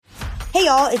Hey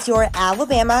y'all, it's your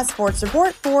Alabama sports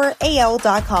report for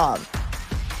AL.com.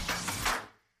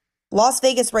 Las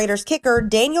Vegas Raiders kicker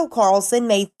Daniel Carlson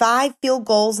made 5 field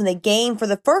goals in a game for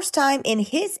the first time in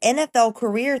his NFL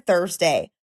career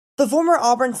Thursday. The former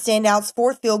Auburn standout's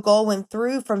 4th field goal went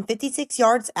through from 56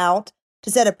 yards out to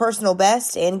set a personal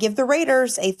best and give the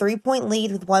Raiders a 3-point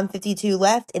lead with 1:52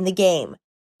 left in the game.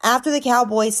 After the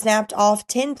Cowboys snapped off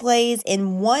 10 plays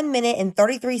in 1 minute and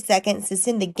 33 seconds to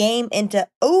send the game into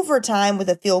overtime with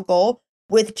a field goal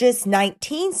with just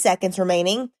 19 seconds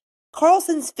remaining,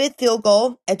 Carlson's 5th field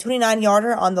goal, a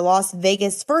 29-yarder on the Las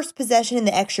Vegas first possession in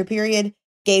the extra period,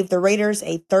 gave the Raiders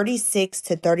a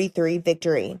 36-33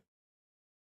 victory.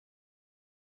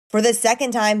 For the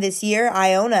second time this year,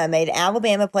 Iona made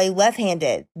Alabama play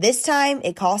left-handed. This time,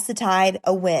 it cost the Tide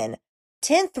a win.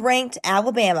 10th-ranked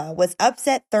Alabama was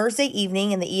upset Thursday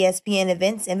evening in the ESPN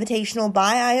Events Invitational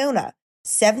by Iona,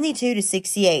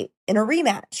 72-68, in a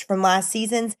rematch from last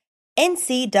season's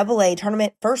NCAA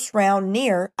tournament first-round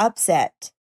near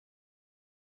upset.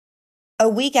 A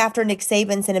week after Nick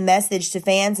Saban sent a message to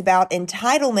fans about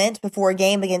entitlement before a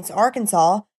game against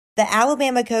Arkansas, the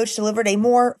Alabama coach delivered a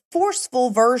more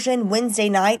forceful version Wednesday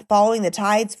night following the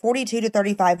Tide's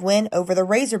 42-35 win over the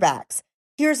Razorbacks.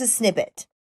 Here's a snippet.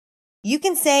 "You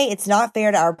can say it's not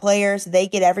fair to our players, they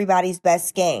get everybody's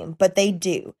best game, but they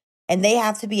do, and they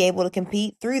have to be able to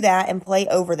compete through that and play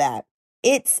over that.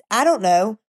 I don't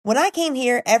know, when I came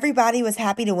here, everybody was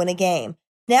happy to win a game.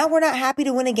 Now we're not happy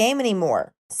to win a game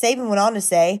anymore." Saban went on to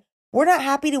say, "We're not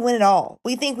happy to win at all.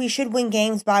 We think we should win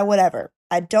games by whatever.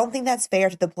 I don't think that's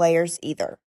fair to the players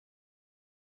either."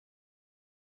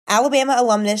 Alabama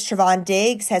alumnus Trevon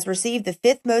Diggs has received the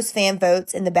 5th most fan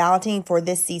votes in the balloting for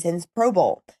this season's Pro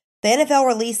Bowl. The NFL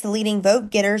released the leading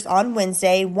vote-getters on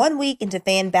Wednesday, 1 week into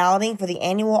fan balloting for the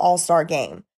annual All-Star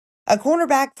Game. A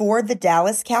cornerback for the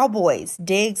Dallas Cowboys,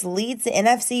 Diggs leads the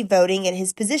NFC voting at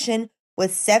his position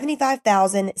with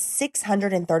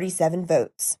 75,637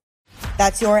 votes.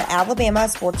 That's your Alabama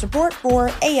sports report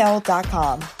for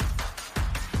AL.com.